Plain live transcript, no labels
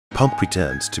punk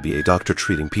pretends to be a doctor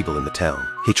treating people in the town.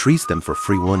 He treats them for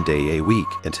free 1 day a week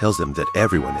and tells them that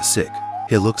everyone is sick.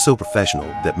 He looks so professional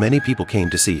that many people came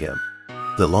to see him.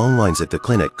 The long lines at the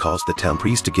clinic caused the town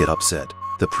priest to get upset.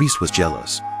 The priest was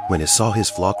jealous when he saw his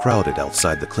flock crowded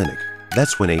outside the clinic.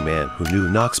 That's when a man who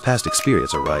knew Knock's past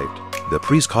experience arrived. The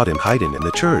priest caught him hiding in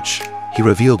the church. He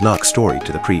revealed Knock's story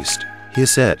to the priest. He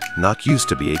said Knock used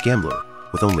to be a gambler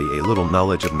with only a little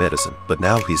knowledge of medicine, but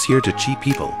now he's here to cheat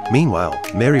people. Meanwhile,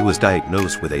 Mary was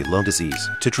diagnosed with a lung disease.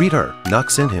 To treat her, Knock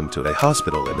sent him to a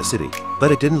hospital in the city.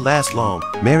 But it didn't last long.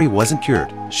 Mary wasn't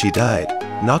cured. She died.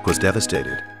 Knock was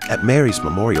devastated. At Mary's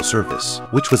memorial service,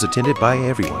 which was attended by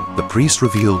everyone, the priest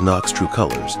revealed Knock's true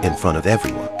colors in front of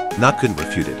everyone. Knock couldn't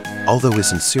refute it, although he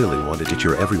sincerely wanted to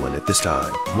cure everyone at this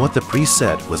time. What the priest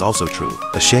said was also true.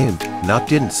 Ashamed, Knock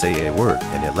didn't say a word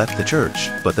and he left the church.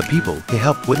 But the people he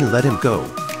helped wouldn't let him go.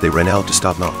 They ran out to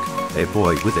stop Knock. A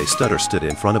boy with a stutter stood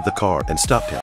in front of the car and stopped him.